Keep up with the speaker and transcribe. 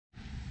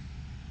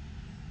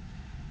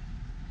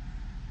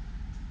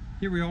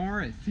Here we are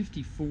at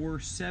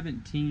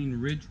 5417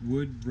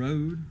 Ridgewood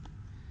Road.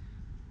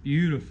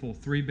 Beautiful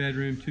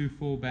 3-bedroom, 2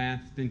 full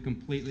baths, been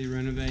completely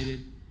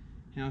renovated.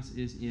 House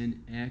is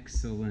in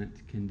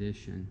excellent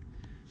condition.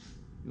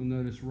 You'll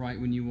notice right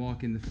when you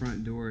walk in the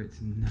front door, it's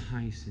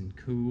nice and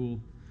cool.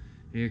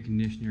 Air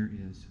conditioner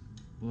is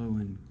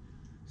blowing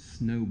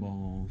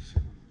snowballs.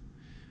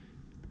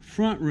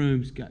 Front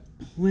room's got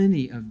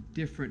plenty of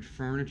different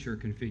furniture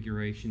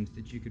configurations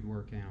that you could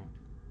work out.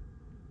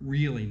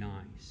 Really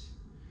nice.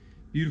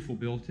 Beautiful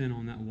built-in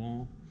on that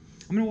wall.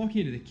 I'm going to walk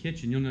you into the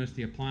kitchen. You'll notice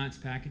the appliance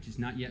package has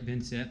not yet been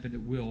set, but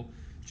it will.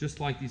 Just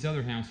like these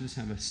other houses,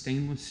 have a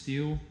stainless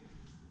steel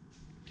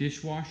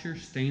dishwasher,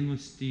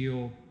 stainless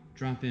steel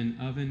drop-in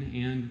oven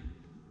and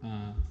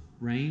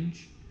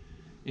range,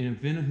 and a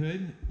vent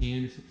hood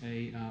and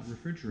a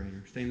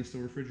refrigerator, stainless steel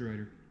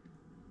refrigerator.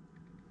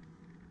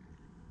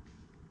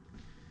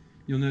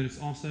 You'll notice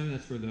also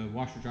that's where the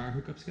washer-dryer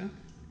hookups go. All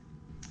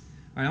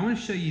right, I want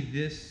to show you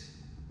this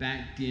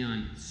back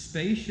down.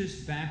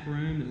 Spacious back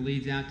room that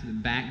leads out to the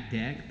back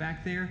deck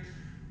back there.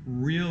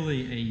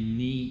 Really a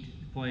neat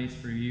place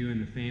for you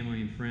and the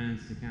family and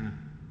friends to kind of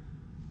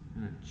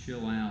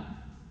chill out.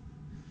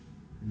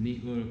 A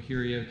neat little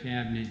curio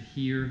cabinet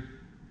here.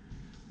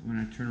 When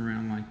I turn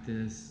around like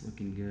this,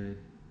 looking good.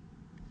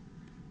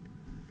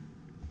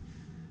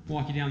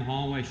 Walk you down the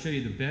hallway, show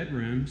you the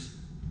bedrooms.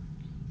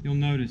 You'll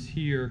notice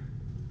here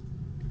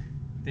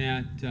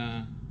that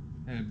a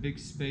big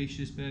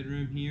spacious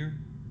bedroom here.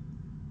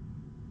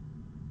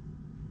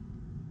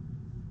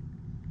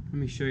 Let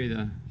me show you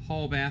the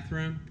hall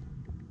bathroom.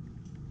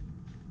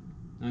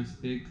 Nice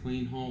big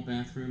clean hall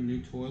bathroom,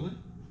 new toilet.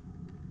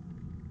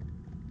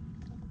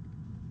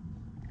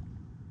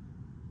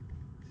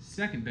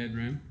 Second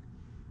bedroom.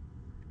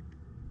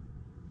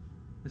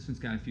 This one's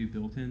got a few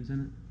built-ins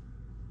in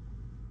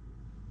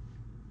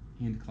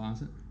it. And a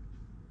closet.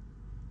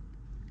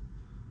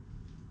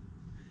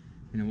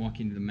 And then walk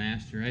into the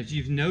master. As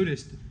you've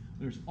noticed,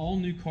 there's all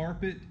new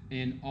carpet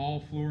and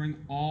all flooring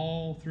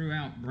all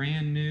throughout,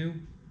 brand new.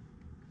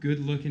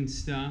 Good looking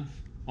stuff,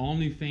 all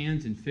new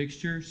fans and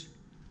fixtures,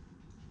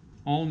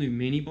 all new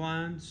mini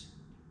blinds.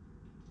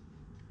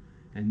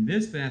 And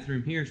this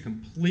bathroom here is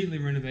completely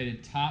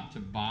renovated top to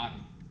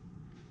bottom.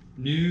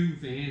 New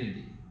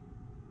vanity,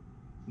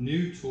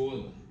 new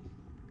toilet,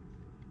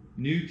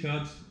 new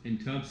tubs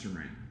and tub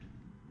surround.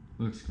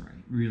 Looks great,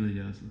 really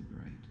does look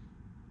great.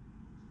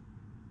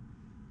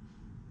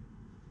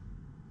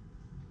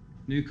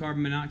 New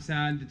carbon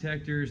monoxide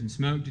detectors and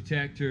smoke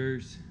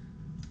detectors.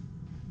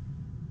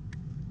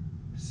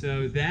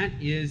 So that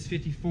is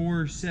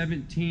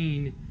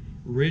 5417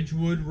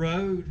 Ridgewood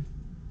Road.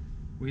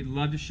 We'd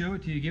love to show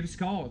it to you. Give us a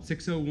call at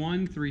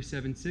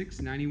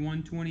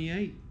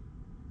 601-376-9128.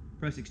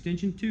 Press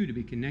extension 2 to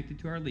be connected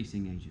to our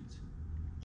leasing agents.